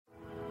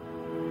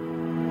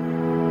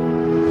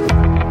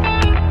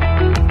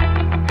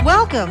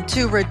Welcome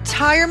to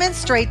Retirement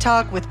Straight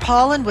Talk with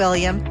Paul and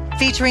William,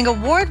 featuring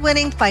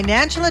award-winning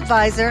financial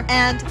advisor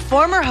and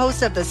former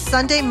host of the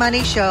Sunday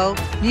Money Show,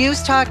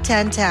 News Talk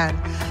 1010,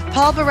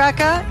 Paul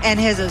Baraka, and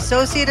his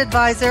associate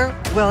advisor,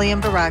 William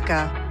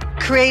Baraka.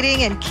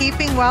 Creating and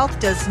keeping wealth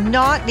does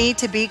not need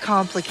to be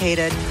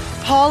complicated.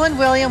 Paul and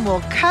William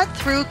will cut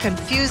through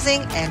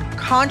confusing and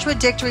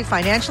contradictory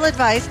financial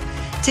advice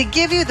to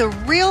give you the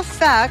real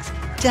facts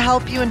to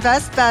help you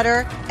invest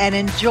better and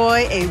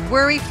enjoy a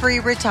worry-free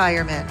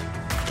retirement.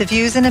 The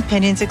views and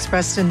opinions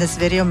expressed in this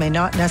video may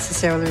not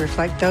necessarily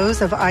reflect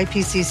those of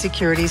IPC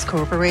Securities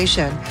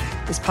Corporation.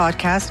 This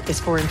podcast is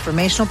for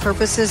informational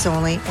purposes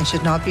only and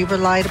should not be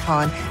relied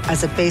upon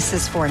as a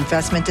basis for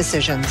investment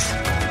decisions.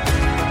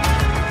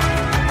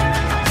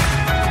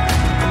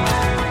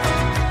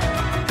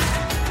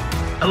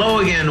 Hello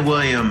again,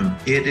 William.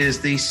 It is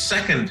the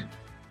second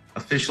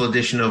official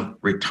edition of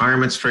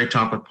Retirement Straight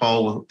Talk with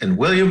Paul and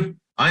William.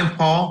 I'm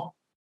Paul,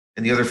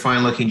 and the other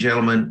fine-looking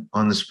gentleman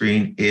on the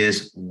screen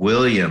is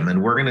William.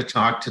 And we're going to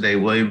talk today,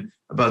 William,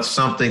 about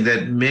something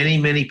that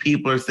many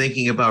people are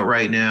thinking about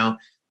right now.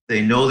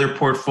 They know their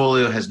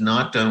portfolio has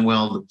not done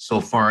well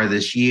so far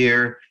this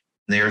year.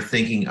 And they are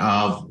thinking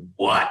of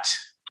what?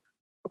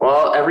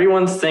 Well,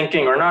 everyone's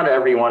thinking, or not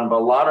everyone, but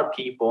a lot of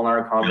people in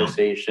our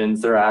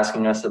conversations, they're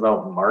asking us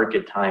about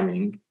market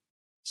timing.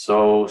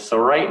 So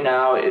right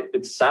now,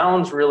 it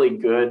sounds really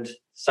good.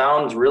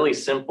 Sounds really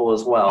simple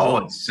as well. Oh,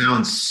 it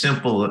sounds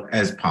simple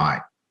as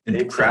pie.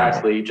 Incredible.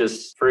 Exactly.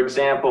 Just, for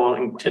example,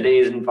 in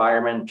today's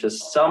environment,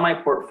 just sell my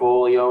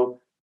portfolio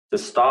to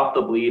stop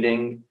the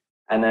bleeding,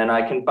 and then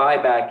I can buy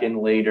back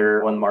in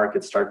later when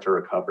markets start to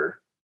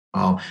recover.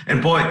 Oh,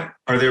 and boy,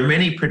 are there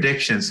many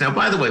predictions. Now,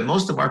 by the way,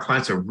 most of our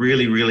clients are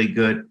really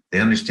good.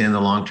 They understand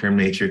the long-term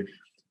nature.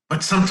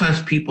 But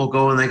sometimes people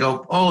go and they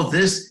go, oh,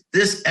 this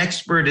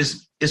expert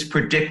is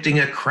predicting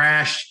a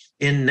crash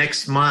in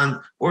next month,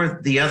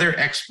 or the other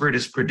expert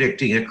is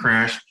predicting a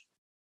crash.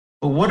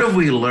 But what have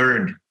we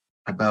learned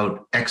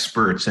about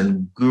experts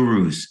and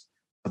gurus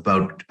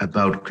about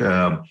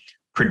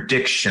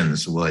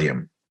predictions,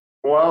 William?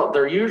 Well,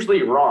 they're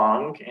usually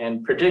wrong,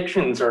 and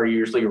predictions are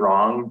usually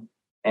wrong.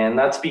 And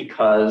that's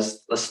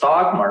because the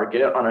stock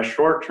market on a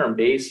short-term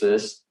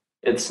basis,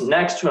 it's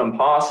next to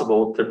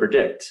impossible to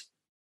predict.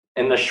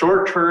 In the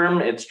short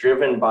term, it's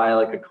driven by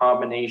like a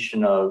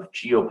combination of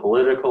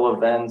geopolitical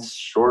events,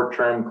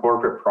 short-term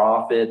corporate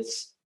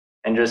profits,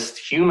 and just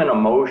human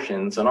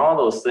emotions. And all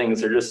those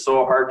things are just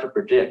so hard to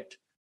predict.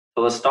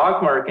 So the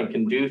stock market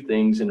can do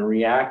things and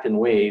react in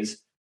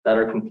ways that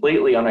are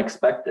completely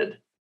unexpected.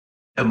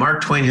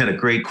 Mark Twain had a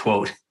great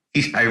quote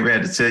I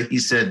read. He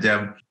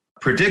said,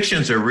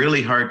 predictions are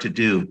really hard to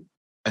do,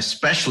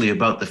 especially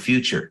about the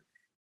future.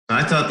 And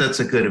I thought that's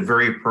a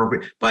very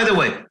appropriate. By the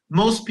way,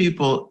 most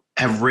people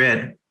have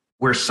read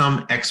where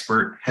some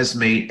expert has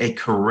made a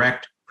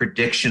correct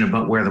prediction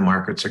about where the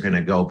markets are going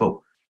to go. But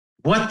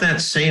what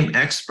that same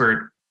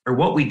expert, or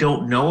what we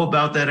don't know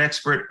about that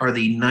expert, are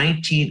the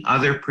 19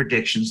 other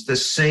predictions the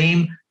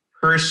same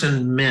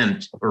person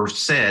meant or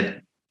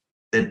said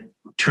that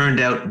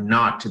turned out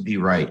not to be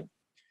right.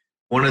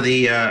 One of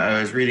the, I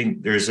was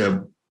reading, there's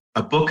a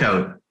book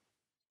out.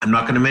 I'm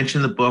not going to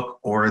mention the book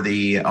or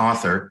the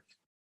author,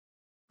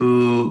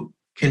 who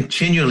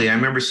continually, I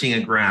remember seeing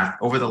a graph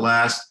over the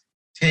last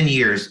 10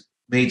 years,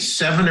 made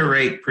 7 or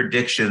 8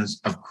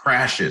 predictions of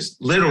crashes.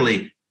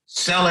 Literally,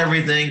 sell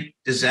everything,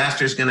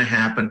 disaster is going to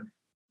happen.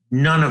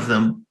 None of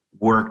them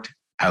worked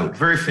out.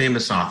 Very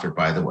famous author,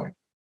 by the way.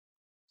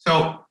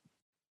 So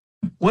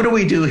what do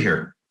we do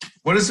here?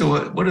 What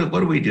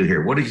do we do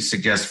here? What do you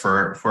suggest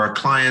for our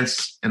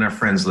clients and our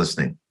friends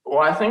listening? Well,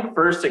 I think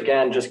first,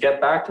 again, just get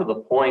back to the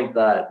point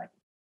that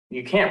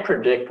you can't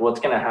predict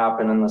what's going to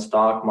happen in the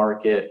stock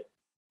market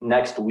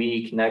next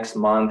week, next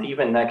month,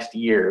 even next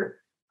year.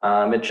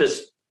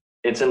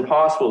 It's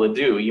impossible to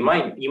do. You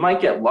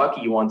might get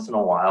lucky once in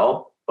a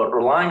while, but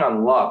relying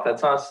on luck,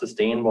 that's not a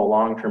sustainable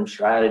long-term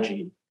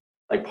strategy.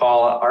 Like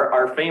Paul,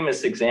 our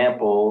famous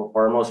example,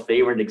 or our most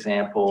favorite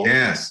example,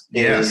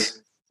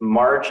 is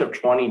March of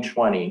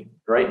 2020,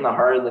 right in the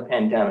heart of the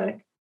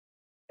pandemic.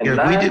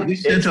 And we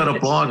sent out a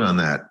blog on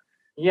that.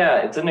 Yeah,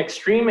 it's an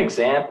extreme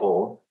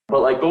example,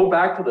 but like go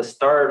back to the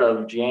start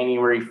of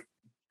January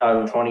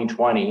of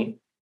 2020.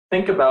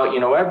 Think about,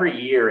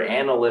 every year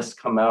analysts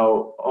come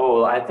out,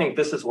 oh, I think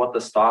this is what the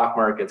stock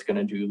market's going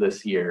to do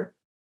this year.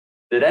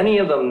 Did any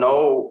of them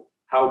know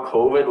how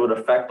COVID would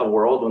affect the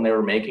world when they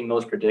were making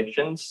those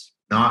predictions?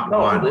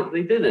 No,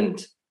 they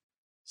didn't.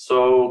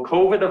 So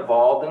COVID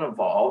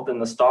evolved,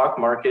 and the stock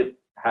market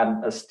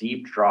had a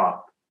steep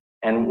drop.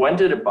 And when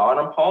did it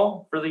bottom,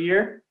 Paul, for the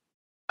year?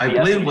 I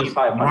believe it was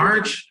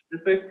March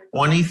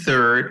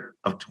 23rd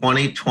of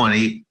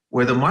 2020,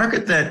 where the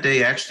market that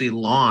day actually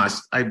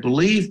lost, I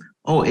believe,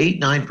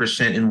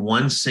 8-9% in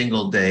one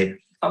single day.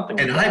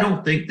 And I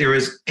don't think there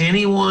is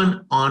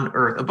anyone on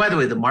earth. Oh, by the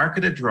way, the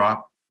market had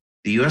dropped.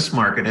 The U.S.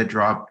 market had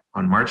dropped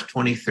on March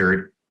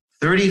 23rd,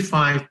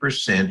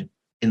 35%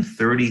 in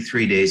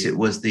 33 days. It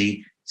was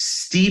the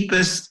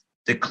steepest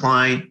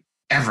decline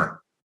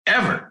ever.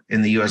 ever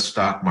in the US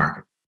stock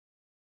market.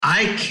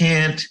 I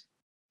can't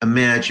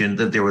imagine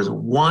that there was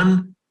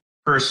one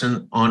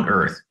person on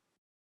earth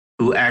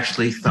who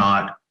actually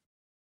thought,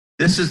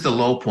 this is the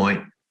low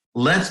point.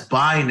 Let's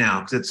buy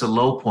now because it's a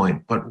low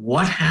point. But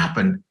what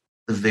happened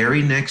the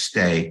very next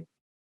day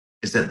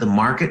is that the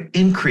market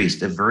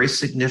increased a very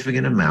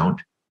significant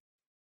amount,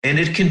 and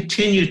it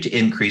continued to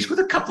increase with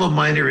a couple of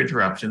minor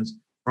interruptions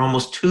for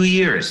almost 2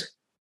 years.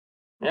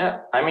 Yeah,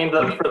 I mean,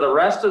 for the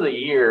rest of the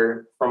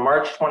year, from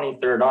March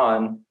 23rd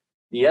on,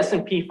 the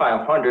S&P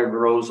 500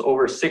 rose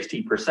over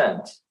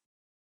 60%.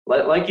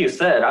 Like you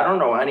said, I don't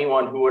know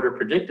anyone who would have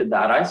predicted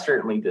that. I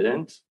certainly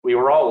didn't. We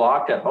were all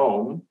locked at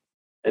home.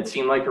 It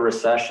seemed like a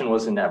recession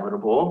was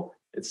inevitable.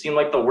 It seemed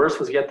like the worst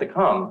was yet to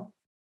come.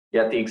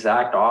 Yet the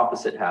exact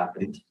opposite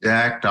happened.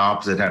 Exact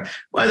opposite happened.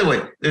 By the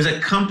way, there's a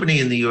company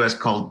in the US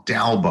called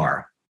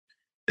Dalbar.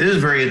 This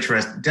is very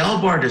interesting.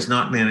 Dalbar does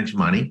not manage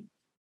money.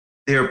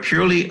 They are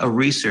purely a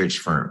research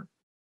firm.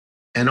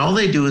 And all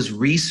they do is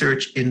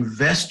research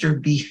investor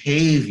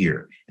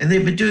behavior. And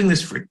they've been doing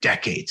this for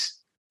decades.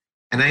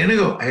 And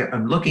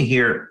I'm looking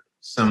here,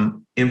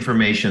 some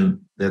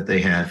information that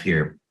they have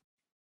here.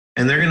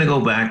 And they're going to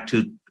go back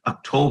to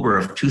October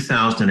of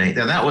 2008.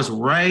 Now, that was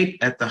right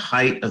at the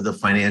height of the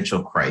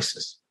financial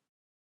crisis.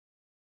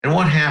 And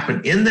what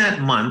happened? In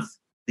that month,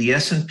 the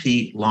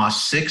S&P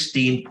lost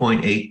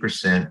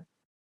 16.8%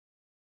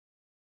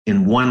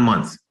 in 1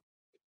 month.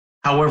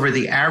 However,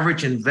 the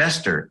average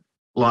investor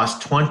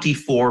lost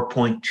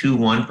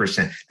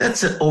 24.21%.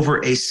 That's over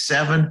a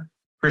 7%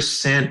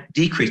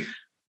 decrease.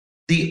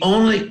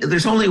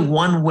 There's only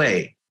one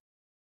way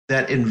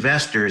that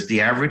investors,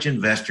 the average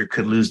investor,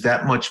 could lose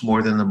that much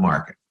more than the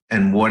market.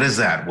 And what is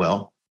that?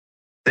 Well,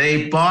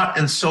 they bought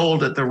and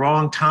sold at the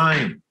wrong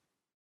time.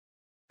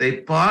 They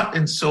bought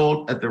and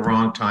sold at the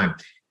wrong time.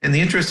 And the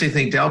interesting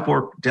thing,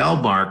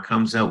 Dalbar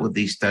comes out with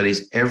these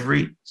studies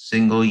every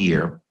single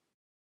year.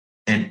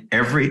 And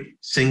every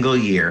single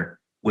year,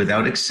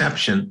 without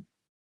exception,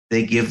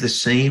 they give the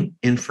same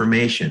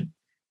information.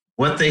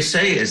 What they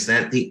say is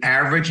that the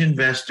average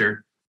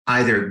investor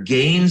either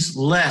gains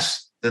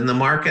less than the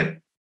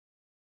market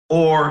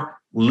or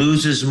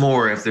loses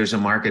more if there's a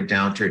market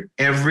downturn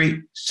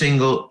every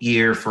single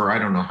year for I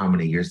don't know how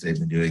many years they've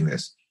been doing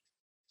this.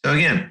 So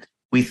again,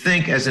 we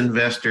think as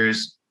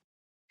investors,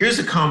 here's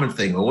a common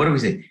thing. Well, what do we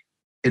say?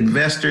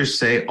 Investors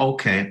say,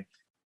 okay,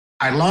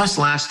 I lost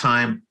last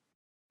time,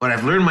 but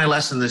I've learned my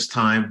lesson this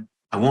time.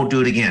 I won't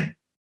do it again.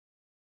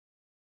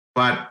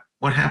 But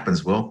what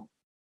happens, Will?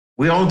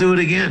 We all do it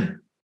again.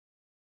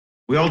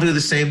 We all do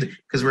the same thing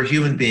because we're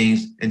human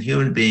beings, and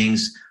human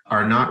beings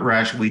are not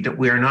rational.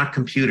 We are not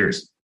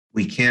computers.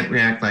 We can't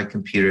react like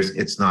computers.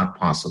 It's not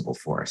possible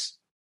for us.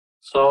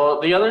 So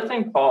the other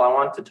thing, Paul, I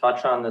want to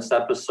touch on this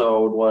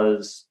episode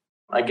was,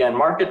 again,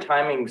 market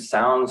timing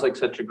sounds like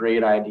such a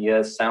great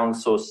idea,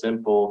 sounds so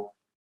simple.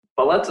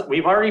 But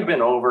we've already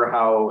been over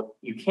how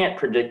you can't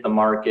predict the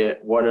market,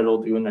 what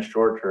it'll do in the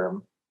short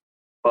term.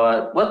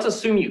 But let's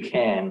assume you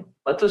can.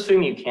 Let's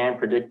assume you can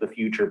predict the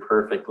future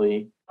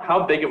perfectly.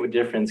 How big of a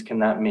difference can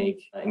that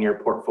make in your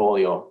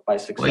portfolio by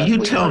successfully? Well, you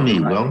tell me,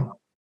 Will.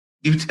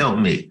 You tell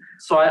me.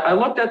 So I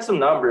looked at some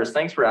numbers.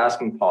 Thanks for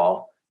asking,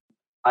 Paul.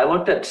 I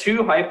looked at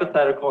 2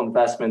 hypothetical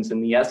investments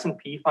in the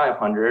S&P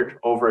 500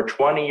 over a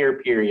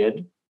 20-year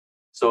period.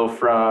 So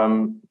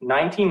from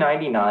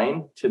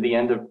 1999 to the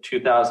end of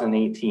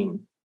 2018.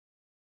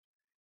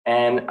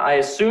 And I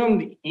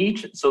assumed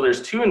so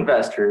there's 2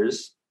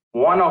 investors.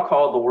 One I'll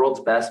call the world's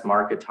best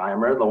market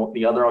timer.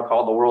 The other I'll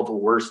call the world's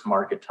worst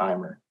market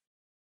timer.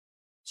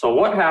 So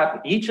what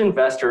happened? Each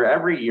investor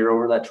every year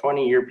over that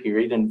 20-year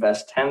period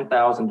invests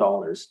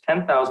 $10,000.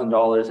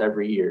 $10,000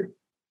 every year.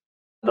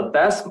 The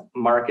best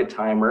market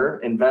timer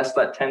invests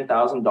that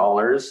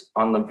 $10,000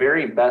 on the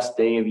very best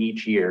day of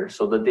each year.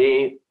 So the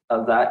day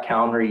of that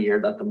calendar year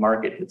that the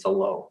market hits a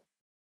low.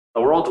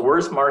 The world's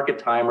worst market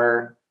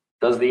timer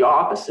does the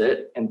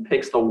opposite and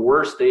picks the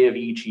worst day of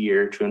each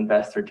year to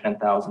invest their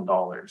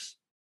 $10,000.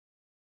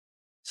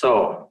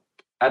 So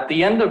at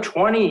the end of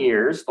 20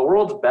 years, the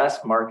world's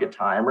best market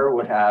timer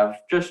would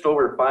have just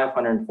over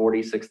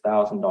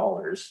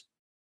 $546,000.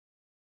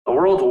 The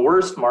world's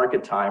worst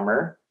market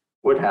timer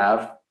would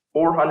have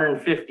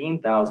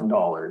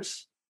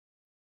 $415,000.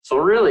 So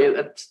really,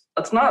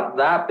 that's not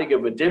that big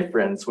of a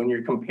difference when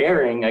you're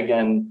comparing,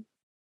 again,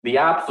 the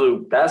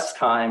absolute best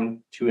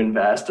time to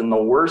invest and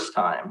the worst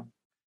time.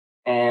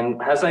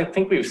 And as I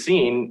think we've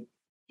seen,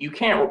 you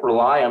can't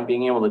rely on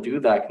being able to do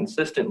that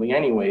consistently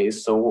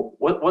anyways. So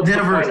what's the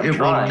point of trying? It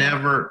will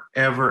never,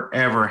 ever,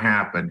 ever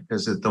happen,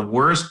 because at the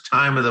worst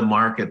time of the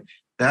market,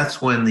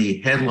 that's when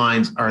the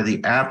headlines are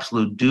the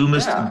absolute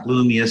doomest and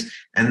gloomiest.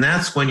 And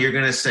that's when you're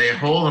going to say,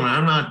 hold on,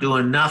 I'm not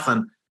doing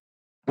nothing.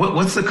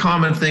 What's the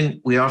common thing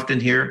we often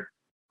hear?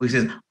 We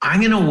say, I'm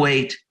going to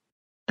wait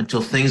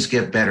until things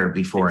get better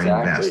before I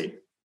invest.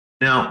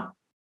 Now,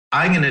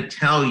 I'm going to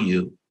tell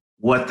you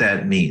what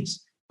that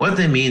means. What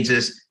that means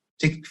is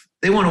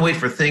they want to wait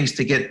for things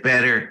to get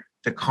better,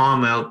 to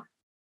calm out.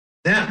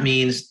 That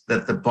means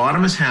that the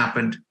bottom has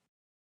happened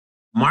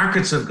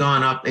markets have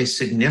gone up a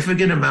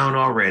significant amount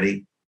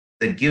already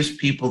that gives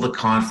people the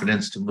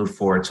confidence to move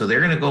forward. So they're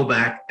going to go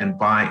back and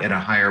buy at a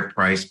higher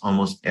price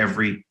almost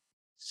every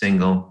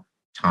single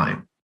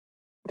time.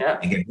 Yeah,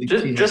 again,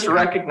 just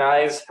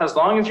recognize, as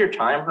long as your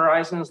time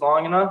horizon is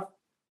long enough,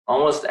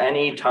 almost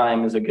any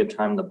time is a good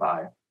time to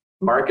buy.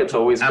 Markets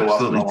always go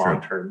up in the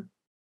long term.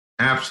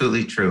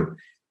 Absolutely true.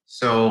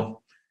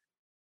 So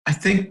I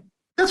think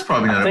that's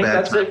probably not a bad time.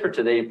 I think that's it for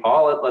today,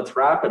 Paul. Let's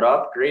wrap it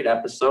up. Great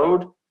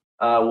episode.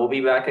 We'll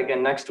be back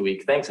again next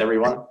week. Thanks,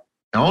 everyone.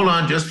 Now, hold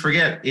on. Just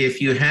forget, if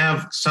you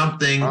have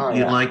something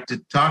you'd like to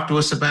talk to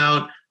us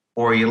about,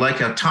 or you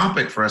like a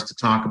topic for us to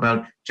talk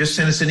about, just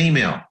send us an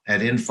email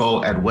at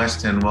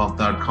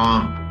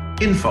info@westendwealth.com,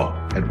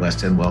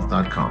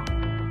 info@westendwealth.com.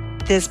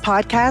 This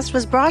podcast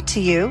was brought to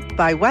you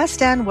by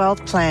West End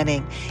Wealth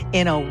Planning,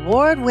 an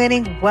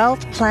award-winning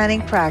wealth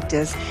planning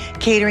practice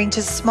catering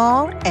to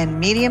small and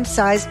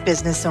medium-sized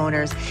business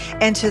owners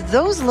and to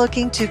those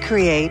looking to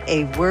create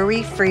a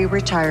worry-free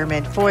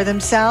retirement for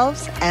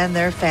themselves and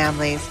their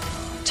families.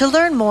 To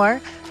learn more,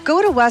 go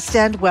to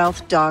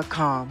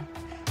westendwealth.com.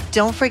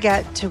 Don't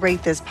forget to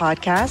rate this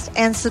podcast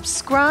and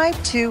subscribe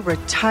to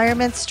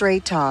Retirement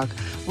Straight Talk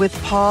with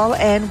Paul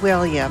and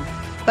William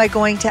by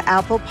going to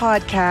Apple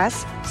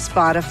Podcasts,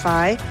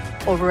 Spotify,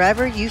 or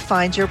wherever you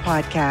find your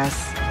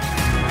podcasts.